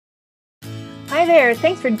Hi there.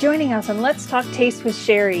 Thanks for joining us on Let's Talk Taste with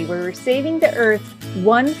Sherry, where we're saving the earth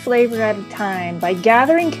one flavor at a time by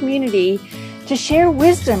gathering community to share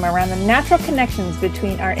wisdom around the natural connections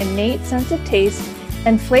between our innate sense of taste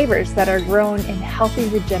and flavors that are grown in healthy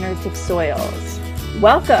regenerative soils.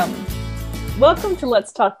 Welcome. Welcome to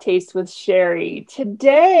Let's Talk Taste with Sherry.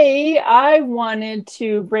 Today, I wanted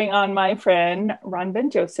to bring on my friend, Ron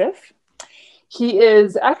Ben Joseph. He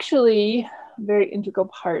is actually a very integral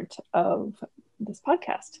part of this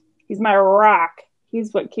podcast. He's my rock.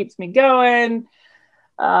 He's what keeps me going.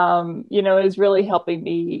 Is really helping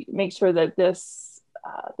me make sure that this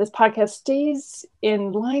podcast stays in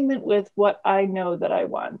alignment with what I know that I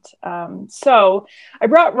want. So I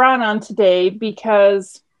brought Ron on today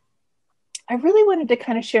because I really wanted to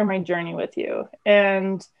kind of share my journey with you.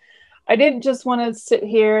 And I didn't just want to sit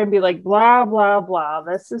here and be like, blah, blah, blah.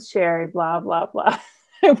 This is Sherry, blah, blah, blah.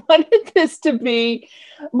 I wanted this to be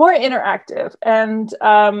more interactive. And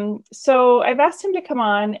so I've asked him to come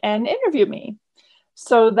on and interview me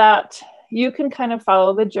so that you can kind of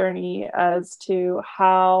follow the journey as to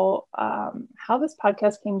how this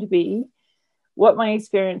podcast came to be, what my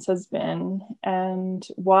experience has been, and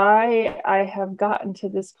why I have gotten to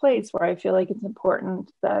this place where I feel like it's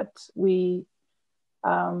important that we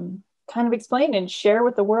kind of explain and share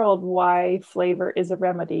with the world why flavor is a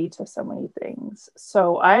remedy to so many things.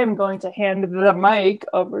 So I am going to hand the mic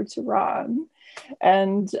over to Ron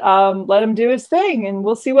and let him do his thing, and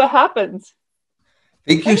we'll see what happens.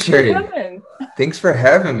 Thank you, Sherry. Thanks for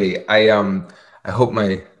having me. I hope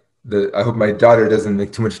my daughter doesn't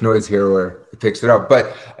make too much noise here or it picks it up,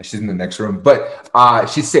 but she's in the next room. But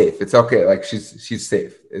she's safe. It's okay. Like she's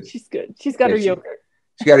safe. She's good. She's got her yogurt.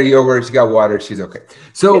 She got her yogurt. She got water. She's okay.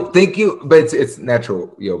 So thank you. But it's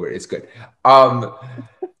natural yogurt. It's good.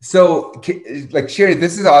 So like Sherry,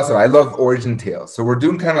 this is awesome. I love origin tales. So we're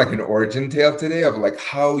doing kind of like an origin tale today of like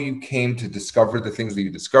how you came to discover the things that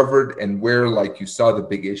you discovered and where like you saw the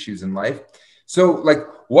big issues in life. So like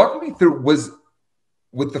walk me through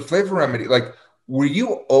with the flavor remedy, like were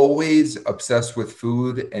you always obsessed with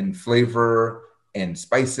food and flavor and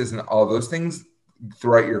spices and all those things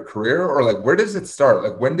throughout your career? Or like, where does it start?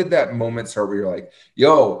 Like, when did that moment start where you're like,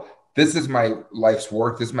 yo, this is my life's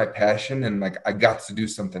work. This is my passion. And like, I got to do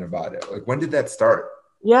something about it. Like, when did that start?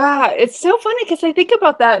 Yeah, it's so funny because I think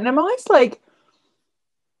about that and I'm always like,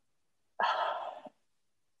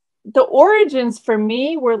 the origins for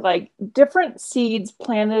me were like different seeds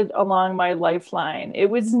planted along my lifeline. It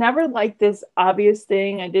was never like this obvious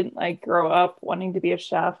thing. I didn't like grow up wanting to be a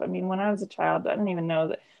chef. I mean, when I was a child, I didn't even know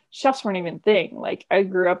that chefs weren't even a thing. Like I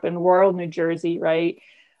grew up in rural New Jersey, right?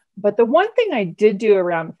 But the one thing I did do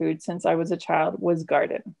around food since I was a child was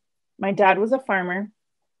garden. My dad was a farmer.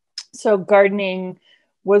 So gardening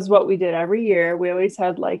was what we did every year. We always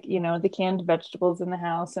had like, the canned vegetables in the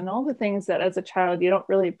house and all the things that as a child, you don't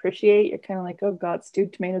really appreciate. You're kind of like, oh God,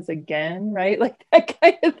 stewed tomatoes again, right? Like that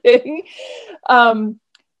kind of thing.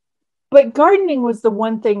 But gardening was the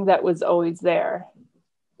one thing that was always there.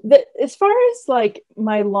 As far as like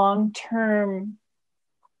my long-term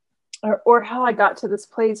or how I got to this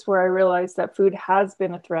place where I realized that food has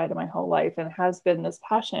been a thread in my whole life and has been this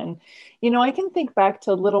passion, I can think back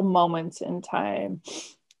to little moments in time.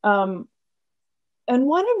 And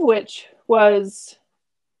one of which was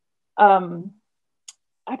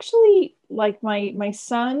actually like my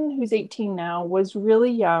son, who's 18 now, was really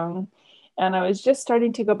young. And I was just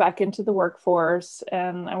starting to go back into the workforce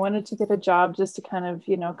and I wanted to get a job just to kind of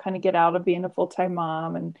get out of being a full-time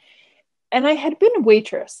mom. And I had been a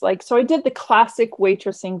waitress. So I did the classic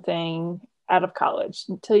waitressing thing out of college.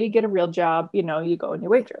 Until you get a real job, you go and you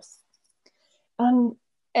waitress. And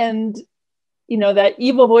that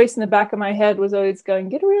evil voice in the back of my head was always going,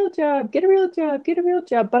 get a real job, get a real job, get a real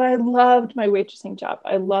job. But I loved my waitressing job.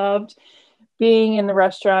 I loved being in the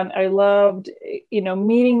restaurant. I loved,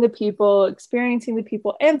 meeting the people, experiencing the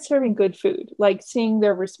people, and serving good food, like seeing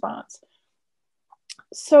their response.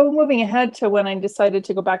 So moving ahead to when I decided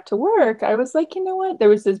to go back to work, I was like, you know what? There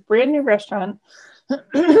was this brand new restaurant,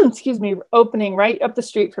 excuse me, opening right up the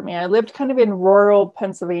street from me. I lived kind of in rural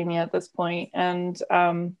Pennsylvania at this point, and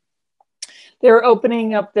they were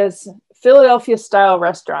opening up this Philadelphia style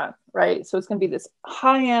restaurant, right? So it's going to be this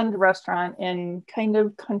high-end restaurant in kind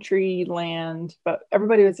of country land, but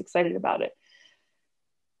everybody was excited about it.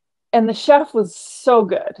 And the chef was so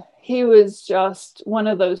good. He was just one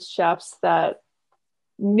of those chefs that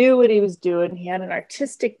knew what he was doing. He had an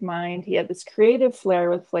artistic mind. He had this creative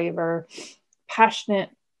flair with flavor,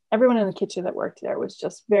 passionate. Everyone in the kitchen that worked there was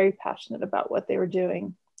just very passionate about what they were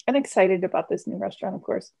doing and excited about this new restaurant, of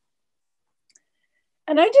course.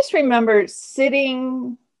 And I just remember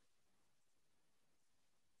sitting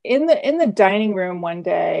in the dining room one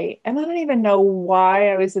day, and I don't even know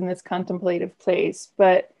why I was in this contemplative place,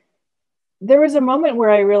 but there was a moment where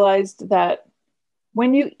I realized that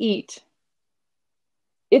when you eat,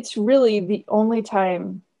 it's really the only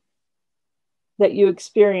time that you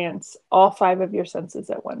experience all five of your senses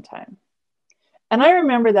at one time. And I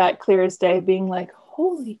remember that clear as day, being like,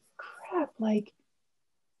 holy crap, like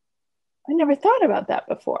I never thought about that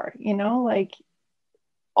before, you know, like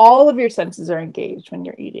all of your senses are engaged when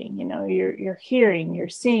you're eating. You know, you're hearing, you're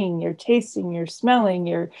seeing, you're tasting, you're smelling,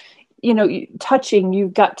 you're, you know, touching,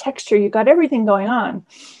 you've got texture, you've got everything going on.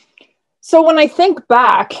 So when I think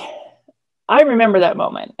back, I remember that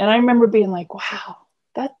moment, and I remember being like, wow,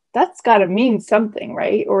 that's got to mean something,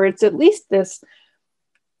 right? Or it's at least this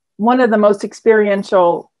one of the most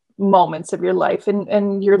experiential moments of your life,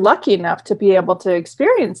 and you're lucky enough to be able to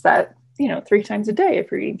experience that, you know, 3 times a day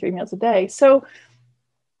if you're eating 3 meals a day. So,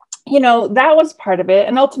 you know, that was part of it.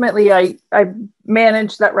 And ultimately I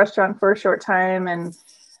managed that restaurant for a short time, and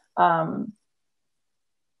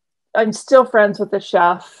I'm still friends with the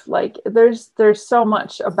chef. Like there's so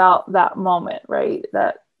much about that moment, right?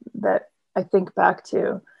 That I think back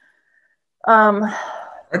to.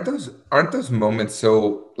 Aren't those moments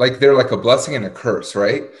so like they're like a blessing and a curse,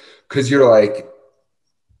 right? Because you're like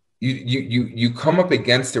you come up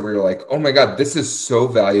against it where you're like, oh my God, this is so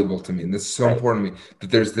valuable to me, and this is so important to me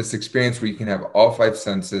that there's this experience where you can have all 5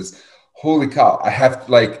 senses. Holy cow, I have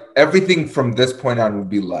like everything from this point on would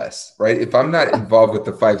be less, right? If I'm not involved with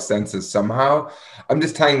the 5 senses somehow, I'm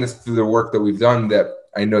just tying this through the work that we've done that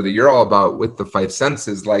I know that you're all about with the 5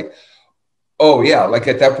 senses, like, oh yeah, like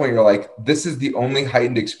at that point you're like, this is the only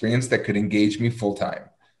heightened experience that could engage me full time.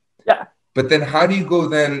 Yeah. But then how do you go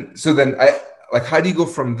then? So then how do you go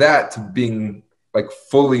from that to being like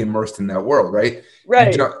fully immersed in that world, right?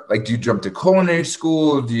 Right. Do you jump to culinary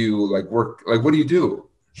school? Do you like work? Like, what do you do?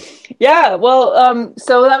 Yeah, well,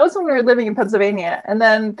 so that was when we were living in Pennsylvania, and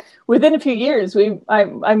then within a few years, I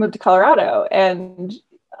moved to Colorado, and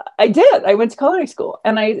I went to culinary school,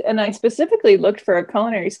 and I specifically looked for a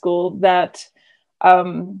culinary school that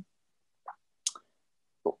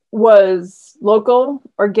was local,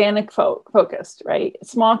 organic focused, right?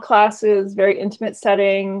 Small classes, very intimate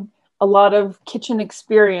setting, a lot of kitchen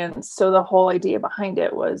experience. So the whole idea behind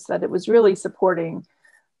it was that it was really supporting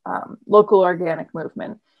local organic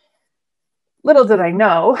movement. Little did I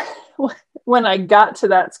know, when I got to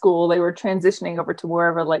that school, they were transitioning over to more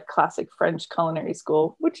of a like classic French culinary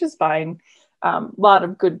school, which is fine. A lot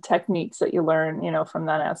of good techniques that you learn, you know, from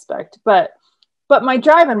that aspect. But my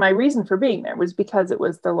drive and my reason for being there was because it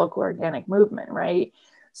was the local organic movement, right?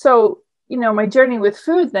 So, you know, my journey with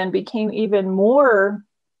food then became even more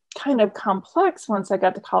kind of complex once I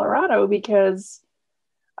got to Colorado, because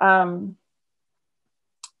I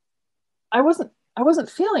wasn't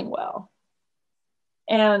feeling well.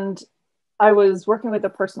 And I was working with a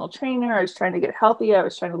personal trainer. I was trying to get healthy. I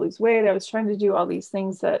was trying to lose weight. I was trying to do all these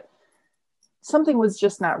things that something was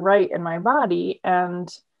just not right in my body.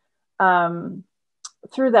 And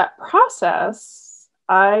through that process,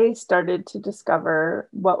 I started to discover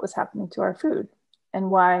what was happening to our food and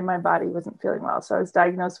why my body wasn't feeling well. So I was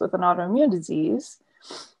diagnosed with an autoimmune disease,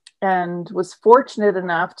 and was fortunate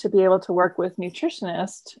enough to be able to work with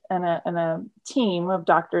nutritionists and a team of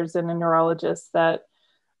doctors and a neurologist that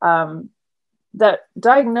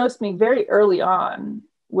diagnosed me very early on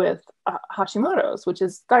with Hashimoto's, which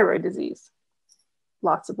is thyroid disease.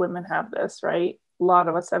 Lots of women have this, right? A lot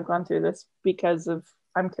of us have gone through this because of,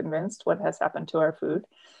 I'm convinced, what has happened to our food.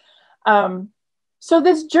 So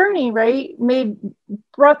this journey, right,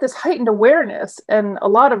 brought this heightened awareness and a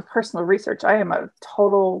lot of personal research. I am a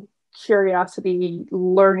total curiosity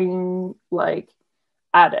learning like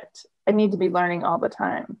addict. I need to be learning all the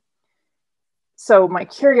time. So my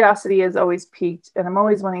curiosity is always piqued, and I'm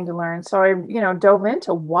always wanting to learn. So I, you know, dove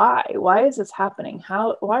into why is this happening?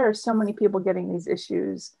 Why are so many people getting these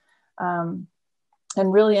issues? And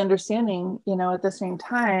really understanding, you know, at the same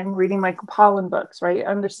time, reading Michael Pollan books, right?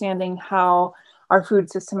 Understanding how our food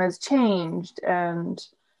system has changed, and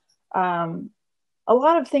a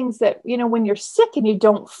lot of things that, you know, when you're sick and you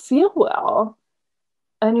don't feel well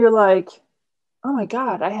and you're like, oh my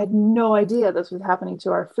God, I had no idea this was happening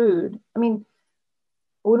to our food. I mean,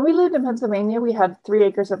 when we lived in Pennsylvania, we had 3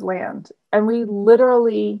 acres of land, and we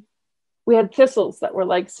had thistles that were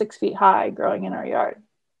like 6 feet high growing in our yard.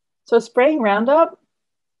 So spraying Roundup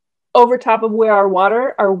over top of where our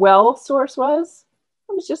well source was,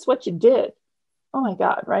 it was just what you did. Oh my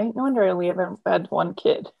God, right? No wonder I only ever had 1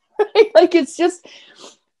 kid. Right? Like it's just,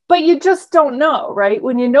 but you just don't know, right?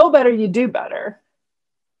 When you know better, you do better.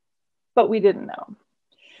 But we didn't know.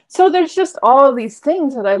 So there's just all these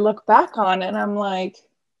things that I look back on and I'm like,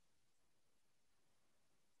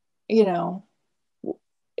 you know,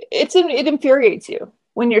 it infuriates you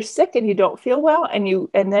when you're sick and you don't feel well,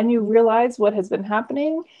 and then you realize what has been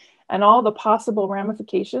happening and all the possible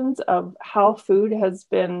ramifications of how food has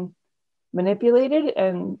been manipulated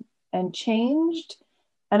and changed.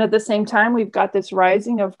 And at the same time, we've got this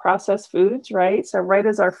rising of processed foods, right? So right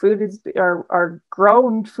as our food is, our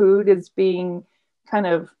grown food is being kind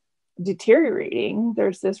of deteriorating,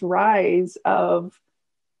 there's this rise of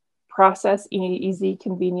processed, easy,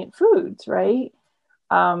 convenient foods, right?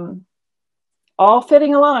 All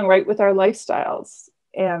fitting along right with our lifestyles.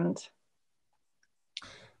 And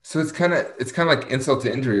so it's kind of like insult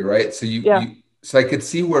to injury, right? So yeah, so I could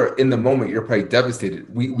see where in the moment you're probably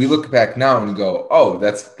devastated. We look back now and go, oh,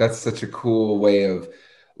 that's such a cool way of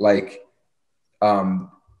like,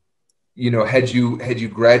 had you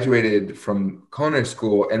graduated from culinary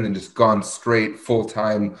school and then just gone straight full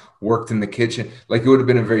time, worked in the kitchen, like it would have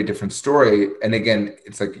been a very different story. And again,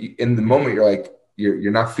 it's like in the moment you're like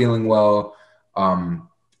you're not feeling well, and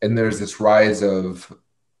there's this rise of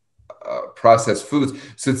processed foods.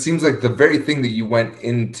 So it seems like the very thing that you went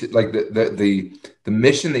into, like the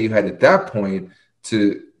mission that you had at that point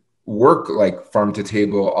to work like farm to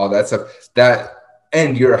table, all that stuff, that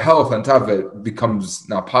and your health on top of it becomes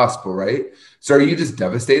not possible, right? So are you just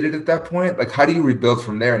devastated at that point? Like, how do you rebuild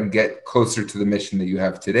from there and get closer to the mission that you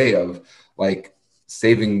have today of like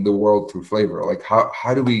saving the world through flavor? Like,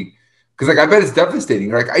 how do we? Because like I bet it's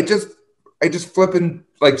devastating. Like I just flipping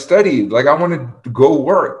like studied, like I wanted to go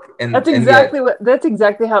work, and that's exactly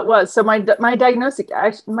how it was. So my diagnosis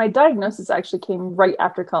actually came right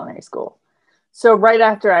after culinary school. So right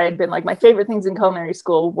after I had been like, my favorite things in culinary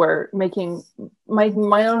school were making my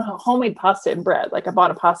own homemade pasta and bread. Like I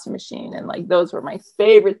bought a pasta machine and like those were my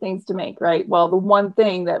favorite things to make, right? Well, the one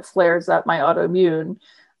thing that flares up my autoimmune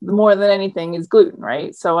more than anything is gluten,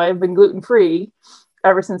 right? So I've been gluten-free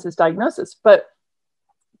ever since this diagnosis. But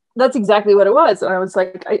that's exactly what it was. And I was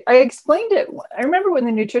like, I explained it. I remember when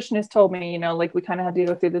the nutritionist told me, like we kind of had to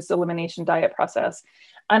go through this elimination diet process.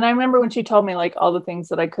 And I remember when she told me like all the things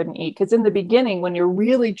that I couldn't eat. Because in the beginning, when you're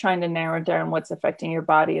really trying to narrow down what's affecting your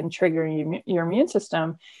body and triggering your immune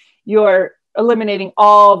system, you're eliminating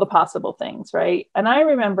all the possible things, right? And I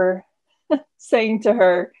remember saying to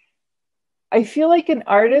her, I feel like an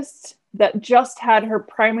artist that just had her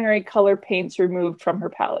primary color paints removed from her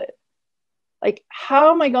palette. Like,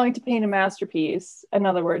 how am I going to paint a masterpiece? In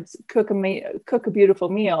other words, cook a beautiful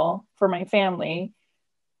meal for my family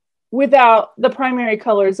without the primary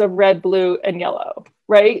colors of red, blue, and yellow,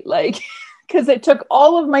 right? Like, because it took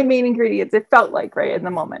all of my main ingredients. It felt like, right, in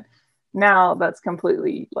the moment. Now that's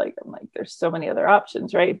completely like, I'm like, there's so many other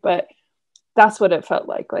options, right? But that's what it felt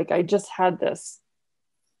like. Like, I just had this,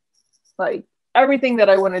 like, everything that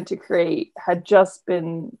I wanted to create had just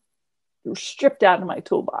been stripped out of my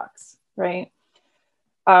toolbox. Right.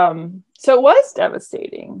 So it was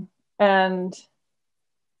devastating. And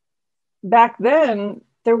back then,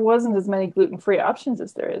 there wasn't as many gluten-free options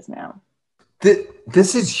as there is now.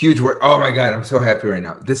 This is huge work. Oh my God, I'm so happy right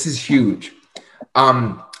now. This is huge.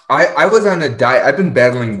 I was on a diet. I've been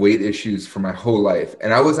battling weight issues for my whole life.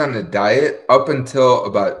 And I was on a diet up until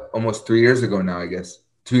about almost 3 years ago now, I guess.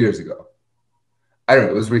 2 years ago. I don't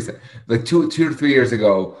know. It was recent, like 2 to 3 years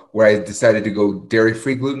ago, where I decided to go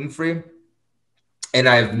dairy-free, gluten-free, and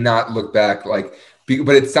I have not looked back. Like,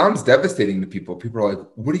 but it sounds devastating to people. People are like,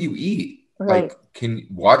 "What do you eat? Right. Like,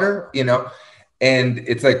 water?" And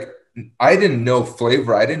it's like I didn't know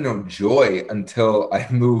flavor. I didn't know joy until I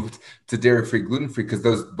moved to dairy-free, gluten-free,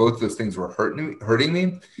 because both those things were hurting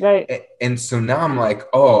me. Right. And so now I'm like,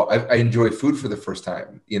 oh, I enjoy food for the first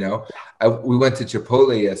time. We went to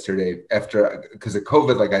Chipotle yesterday because of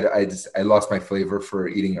COVID. Like I lost my flavor for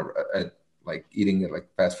eating eating at like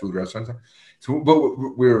fast food restaurants. So,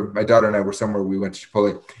 but my daughter and I were somewhere. We went to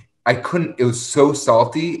Chipotle. It was so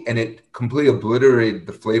salty and it completely obliterated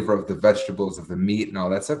the flavor of the vegetables, of the meat and all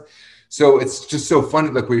that stuff. So it's just so funny.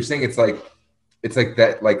 Like what you're saying, it's like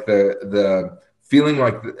that, like the feeling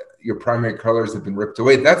like your primary colors have been ripped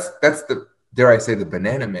away. That's the, dare I say, the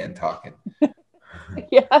banana man talking.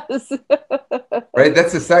 Yes. Right.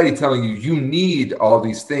 That's society telling you need all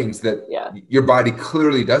these things that your body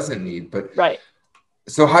clearly doesn't need. But right.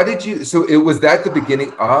 So it was that the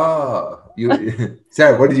beginning?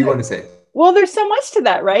 Sarah, what did you want to say? Well, there's so much to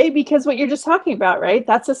that, right? Because what you're just talking about, right?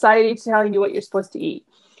 That's society telling you what you're supposed to eat.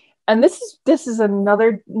 And this is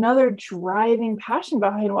another driving passion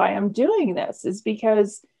behind why I'm doing this, is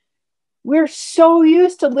because we're so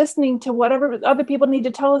used to listening to whatever other people need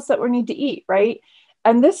to tell us that we need to eat, right?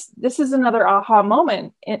 And this is another aha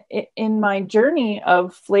moment in my journey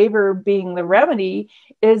of flavor being the remedy,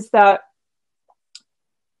 is that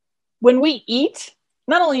when we eat,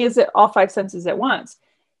 not only is it all five senses at once,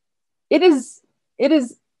 it is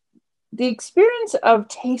the experience of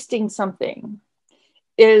tasting something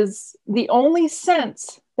is the only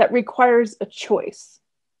sense that requires a choice.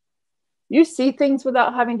 You see things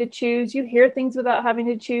without having to choose. You hear things without having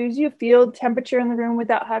to choose. You feel temperature in the room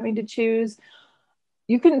without having to choose.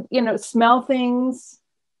 You can, smell things.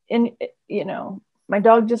 And, my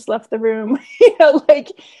dog just left the room. Like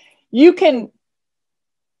you can,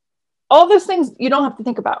 all those things you don't have to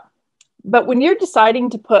think about. But when you're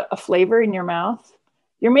deciding to put a flavor in your mouth,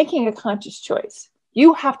 you're making a conscious choice.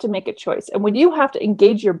 You have to make a choice. And when you have to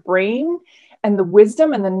engage your brain and the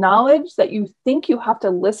wisdom and the knowledge that you think you have to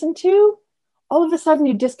listen to, all of a sudden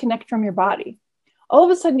you disconnect from your body. All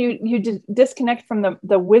of a sudden you disconnect from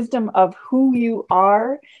the wisdom of who you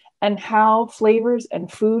are and how flavors and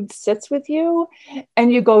food sits with you.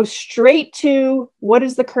 And you go straight to, what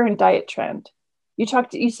is the current diet trend? You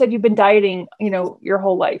said you've been dieting, your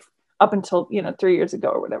whole life up until, 3 years ago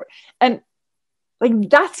or whatever. And like,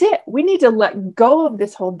 that's it. We need to let go of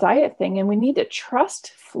this whole diet thing, and we need to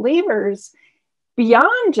trust flavors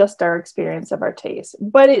beyond just our experience of our taste.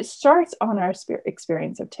 But it starts on our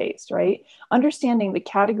experience of taste, right? Understanding the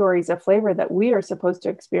categories of flavor that we are supposed to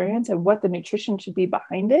experience and what the nutrition should be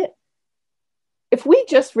behind it. If we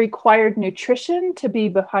just required nutrition to be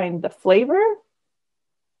behind the flavor,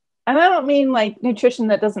 and I don't mean like nutrition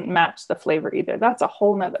that doesn't match the flavor either. That's a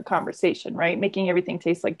whole nother conversation, right? Making everything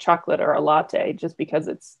taste like chocolate or a latte just because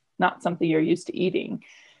it's not something you're used to eating.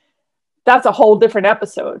 That's a whole different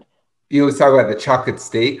episode. You always talk about the chocolate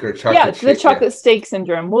steak or chocolate. Yeah, the chocolate steak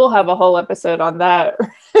syndrome. We'll have a whole episode on that.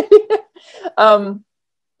 And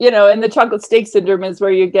the chocolate steak syndrome is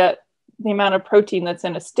where you get the amount of protein that's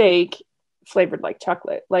in a steak flavored like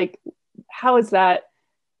chocolate. Like, how is that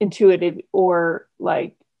intuitive or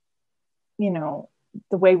like,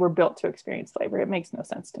 the way we're built to experience flavor? It makes no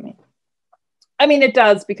sense to me. I mean, it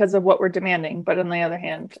does because of what we're demanding, but on the other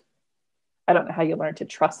hand, I don't know how you learn to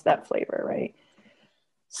trust that flavor, right?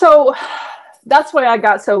 So that's why I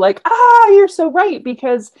got so like, you're so right,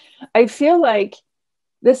 because I feel like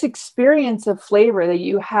this experience of flavor that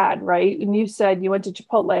you had, right? And you said you went to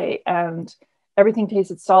Chipotle and everything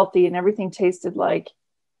tasted salty and everything tasted like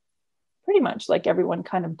pretty much like everyone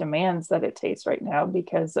kind of demands that it tastes right now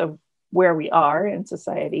because of where we are in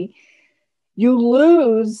society. You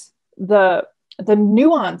lose the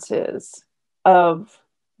nuances of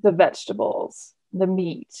the vegetables, the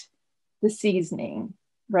meat, the seasoning,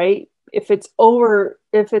 right? If it's over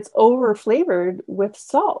flavored with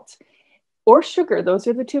salt or sugar, those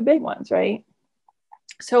are the two big ones, right?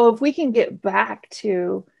 So if we can get back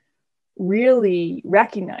to really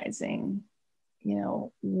recognizing,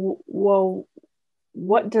 well,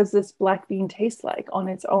 what does this black bean taste like on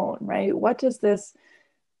its own, right? What does this,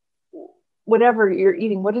 whatever you're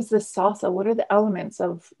eating, what is this salsa? What are the elements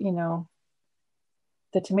of,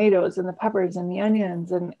 the tomatoes and the peppers and the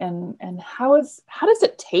onions and how does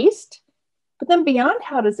it taste? But then beyond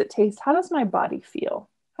how does it taste, how does my body feel?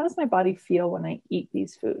 How does my body feel when I eat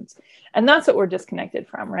these foods? And that's what we're disconnected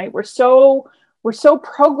from, right? We're so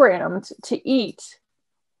programmed to eat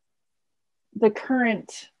the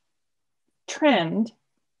current trend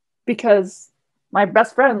because my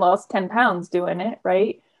best friend lost 10 pounds doing it,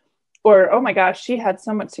 right? Or, oh my gosh, she had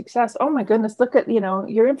so much success. Oh my goodness, look at,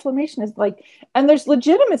 your inflammation is like, and there's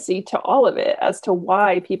legitimacy to all of it as to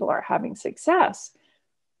why people are having success.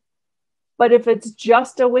 But if it's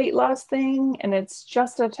just a weight loss thing and it's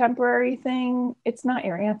just a temporary thing, it's not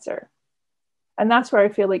your answer. And that's where I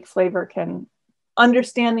feel like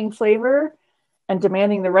understanding flavor and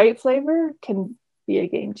demanding the right flavor can be a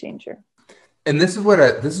game changer. And this is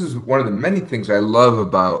one of the many things I love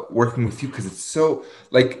about working with you, because it's so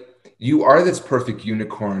like you are this perfect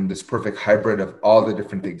unicorn, this perfect hybrid of all the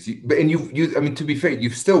different things. To be fair,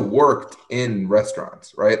 you've still worked in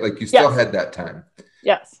restaurants, right? Like you still had that time.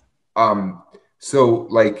 Yes. So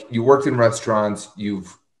like you worked in restaurants,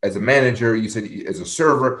 as a manager, you said as a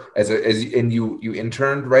server, and you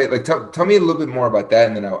interned, right? Like tell me a little bit more about that,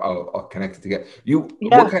 and then I'll connect it together.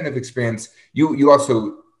 What kind of experience you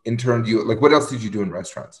also interned? What else did you do in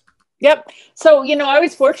restaurants? Yep. So, I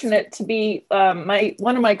was fortunate to be,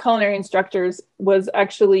 one of my culinary instructors was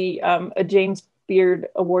actually a James Beard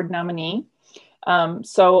Award nominee.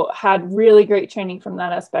 So had really great training from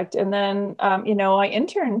that aspect. And then, I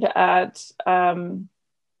interned at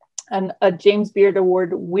a James Beard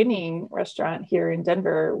Award winning restaurant here in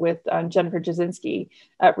Denver with Jennifer Jasinski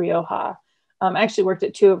at Rioja. I actually worked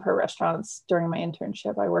at 2 of her restaurants during my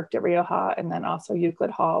internship. I worked at Rioja and then also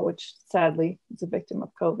Euclid Hall, which sadly is a victim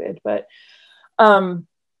of COVID. But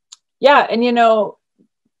yeah, and you know,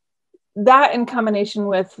 that in combination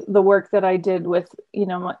with the work that I did with, you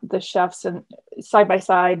know, the chefs and side by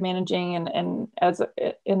side managing and as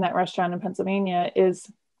in that restaurant in Pennsylvania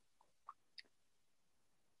is,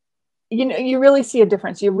 you know, you really see a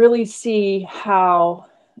difference. You really see how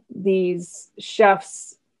these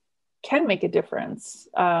chefs can make a difference,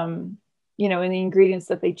 you know, in the ingredients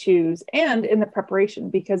that they choose and in the preparation,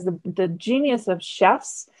 because the genius of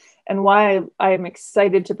chefs and why I am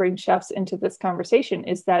excited to bring chefs into this conversation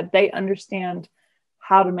is that they understand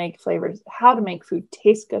how to make flavors, how to make food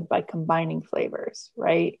taste good by combining flavors,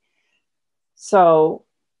 right? So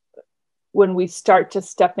when we start to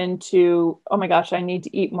step into, oh my gosh, I need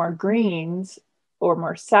to eat more greens or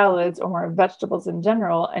more salads or more vegetables in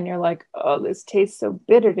general, and you're like, oh, this tastes so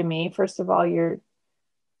bitter to me. First of all, your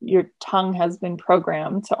tongue has been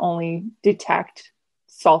programmed to only detect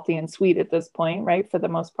salty and sweet at this point, right? For the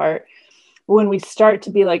most part. When we start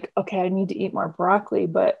to be like, okay, I need to eat more broccoli,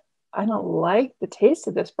 but I don't like the taste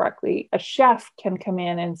of this broccoli, a chef can come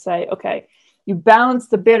in and say, okay, you balance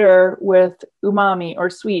the bitter with umami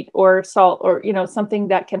or sweet or salt, or, you know, something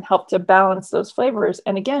that can help to balance those flavors.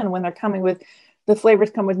 And again, when they're coming with, the flavors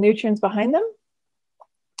come with nutrients behind them,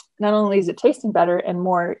 not only is it tasting better and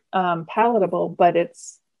more palatable, but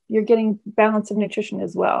you're getting balance of nutrition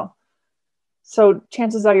as well. So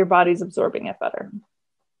chances are your body's absorbing it better.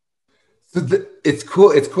 So it's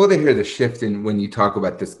cool. It's cool to hear the shift in when you talk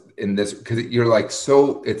about this in this, because you're like,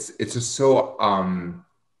 so it's just so,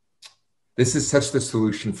 this is such the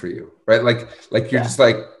solution for you, right? Like you're just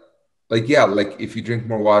like, yeah, like if you drink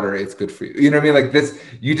more water, it's good for you. You know what I mean? Like this,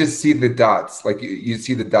 you just see the dots, like you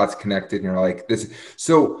see the dots connected and you're like this.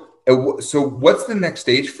 So what's the next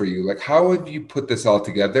stage for you? Like, how have you put this all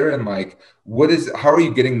together? And like, how are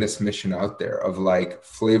you getting this mission out there of like,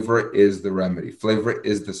 flavor is the remedy, flavor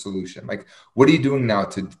is the solution? Like, what are you doing now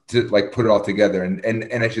to like put it all together?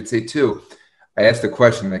 And I should say too, I asked the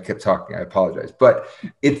question and I kept talking, I apologize, but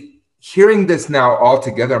hearing this now all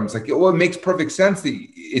together, I'm just like, well, it makes perfect sense that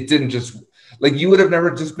it didn't just, like, you would have never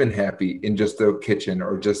just been happy in just the kitchen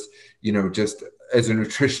or just, you know, just as a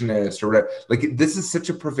nutritionist or whatever. Like, this is such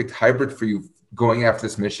a perfect hybrid for you going after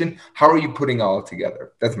this mission. How are you putting it all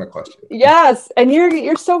together? That's my question. Yes. And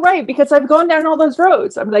you're so right, because I've gone down all those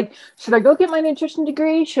roads. I'm like, should I go get my nutrition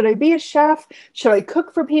degree? Should I be a chef? Should I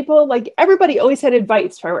cook for people? Like, everybody always had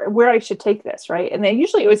advice for where I should take this, right? And they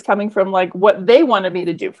usually always coming from like what they wanted me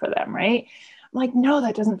to do for them, right? I'm like, no,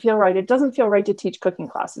 that doesn't feel right. It doesn't feel right to teach cooking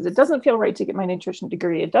classes. It doesn't feel right to get my nutrition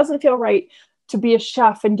degree. It doesn't feel right to be a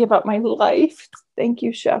chef and give up my life. Thank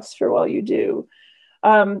you, chefs, for all you do.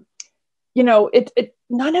 You know,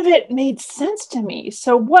 none of it made sense to me.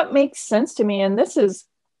 So what makes sense to me, and this is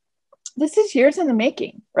years in the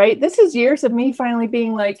making, right? This is years of me finally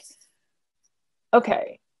being like,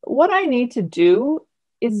 okay, what I need to do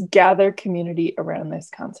is gather community around this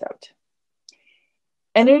concept.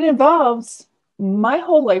 And it involves my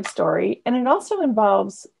whole life story. And it also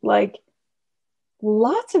involves like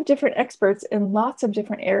lots of different experts in lots of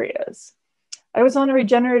different areas. I was on a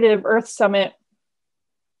Regenerative Earth Summit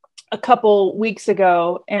a couple weeks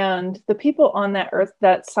ago, and the people on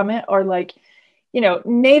that summit are like, you know,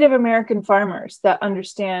 Native American farmers that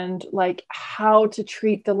understand like how to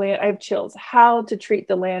treat the land. I have chills, how to treat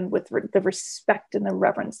the land with the respect and the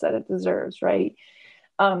reverence that it deserves. Right.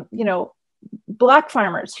 You know, Black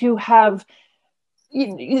farmers who have,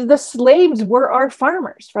 the slaves were our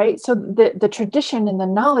farmers, right? So the tradition and the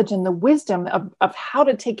knowledge and the wisdom of how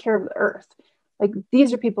to take care of the earth. Like,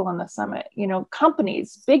 these are people on the summit, you know,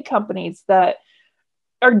 companies, big companies that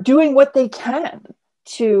are doing what they can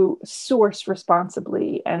to source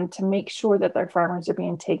responsibly and to make sure that their farmers are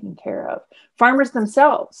being taken care of. Farmers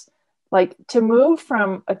themselves, like, to move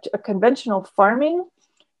from a conventional farming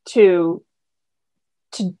to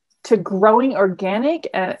growing organic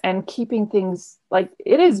and keeping things, like,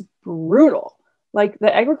 it is brutal. Like,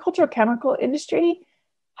 the agricultural chemical industry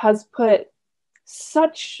has put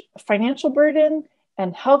such financial burden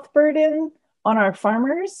and health burden on our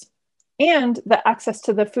farmers, and the access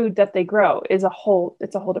to the food that they grow it's a whole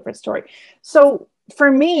different story. So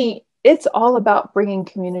for me, it's all about bringing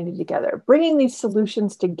community together, bringing these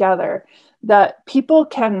solutions together that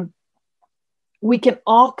we can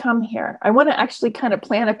all come here. I want to actually kind of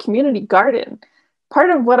plant a community garden. Part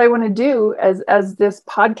of what I want to do as this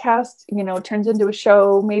podcast, you know, turns into a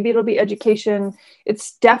show, maybe it'll be education.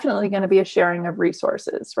 It's definitely going to be a sharing of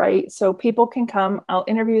resources, right? So people can come, I'll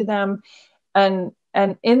interview them, and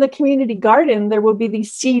And in the community garden, there will be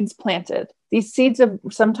these seeds planted. These seeds of,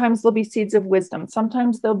 sometimes there'll be seeds of wisdom.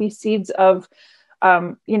 Sometimes there'll be seeds of,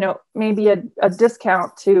 maybe a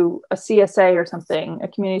discount to a CSA or something, a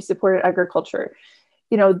community supported agriculture.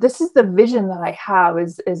 This is the vision that I have,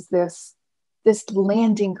 is this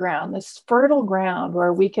landing ground, this fertile ground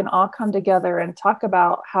where we can all come together and talk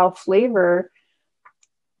about how flavor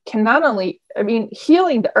can not only,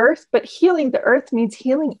 healing the earth, but healing the earth means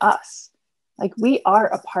healing us. Like, we are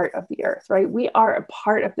a part of the earth, right? We are a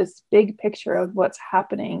part of this big picture of what's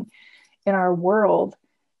happening in our world.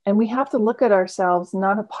 And we have to look at ourselves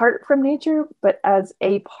not apart from nature, but as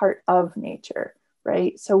a part of nature,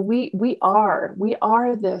 right? So we are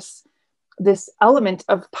this element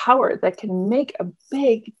of power that can make a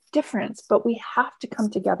big difference, but we have to come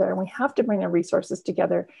together and we have to bring our resources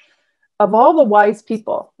together of all the wise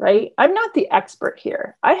people, right? I'm not the expert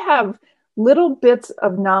here. I have little bits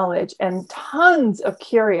of knowledge and tons of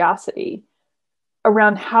curiosity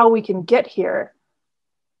around how we can get here.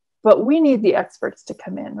 But we need the experts to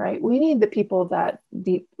come in, right? We need the people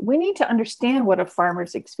we need to understand what a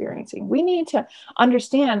farmer's experiencing. We need to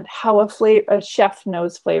understand how a chef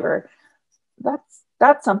knows flavor.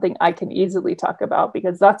 That's something I can easily talk about,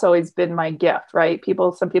 because that's always been my gift, right?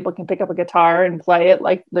 Some people can pick up a guitar and play it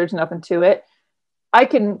like there's nothing to it. I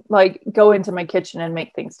can go into my kitchen and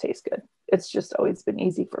make things taste good. It's just always been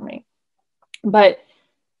easy for me. But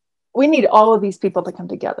we need all of these people to come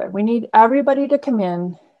together. We need everybody to come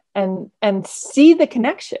in and see the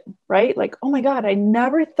connection, right? Like, oh my God, I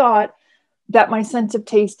never thought that my sense of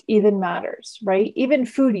taste even matters, right? Even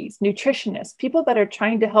foodies, nutritionists, people that are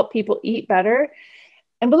trying to help people eat better.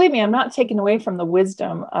 And believe me, I'm not taking away from the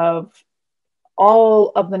wisdom of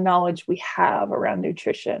all of the knowledge we have around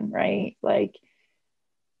nutrition, right? Like,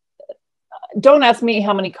 don't ask me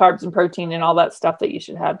how many carbs and protein and all that stuff that you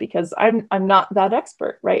should have, because I'm not that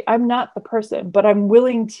expert, right? I'm not the person, but I'm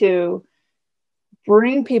willing to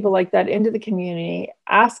bring people like that into the community,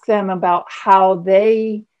 ask them about how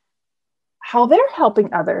they're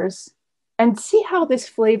helping others, and see how this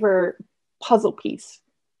flavor puzzle piece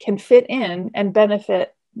can fit in and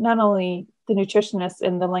benefit not only the nutritionists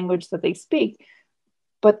in the language that they speak,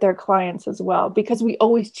 but their clients as well. Because we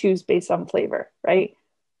always choose based on flavor, right?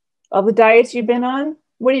 All the diets you've been on,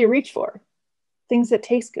 what do you reach for? Things that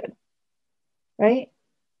taste good, right?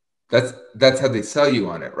 That's how they sell you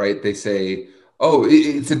on it, right? They say, oh,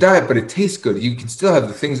 it's a diet, but it tastes good. You can still have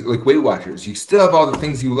the things like Weight Watchers. You still have all the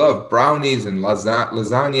things you love, brownies and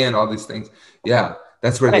lasagna and all these things. Yeah,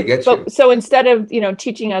 that's where they get you. So instead of,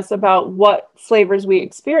 teaching us about what flavors we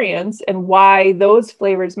experience and why those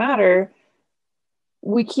flavors matter,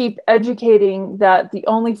 we keep educating that the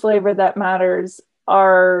only flavor that matters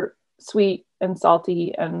are sweet and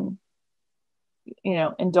salty and,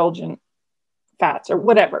 indulgent fats or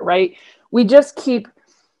whatever, right? We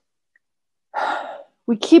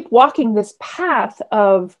keep walking this path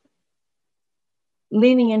of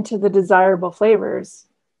leaning into the desirable flavors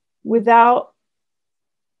without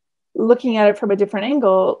looking at it from a different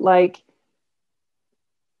angle. Like,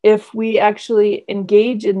 if we actually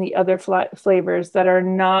engage in the other flavors that are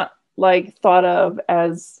not thought of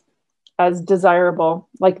as desirable,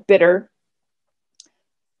 like bitter,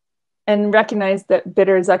 and recognize that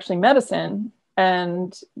bitter is actually medicine.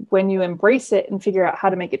 And when you embrace it and figure out how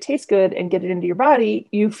to make it taste good and get it into your body,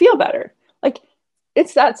 you feel better. Like,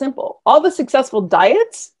 it's that simple. All the successful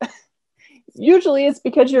diets, usually it's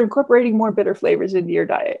because you're incorporating more bitter flavors into your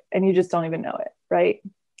diet and you just don't even know it, right?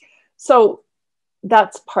 So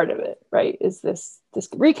that's part of it, right? Is this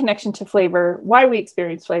reconnection to flavor, why we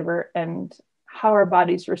experience flavor, and how our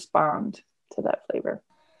bodies respond to that flavor.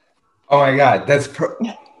 Oh my God,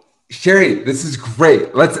 Sherry, this is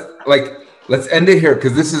great. Let's end it here,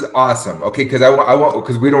 because this is awesome. Okay, because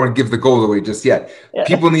because we don't want to give the goal away just yet. Yeah.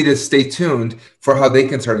 People need to stay tuned for how they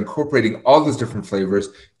can start incorporating all those different flavors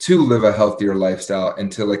to live a healthier lifestyle and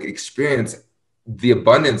to experience the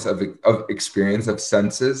abundance of experience of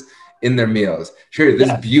senses in their meals. Sherry, this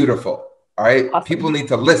is beautiful. All right, awesome. People need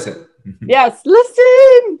to listen. Yes,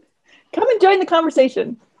 listen. Come and join the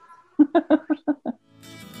conversation.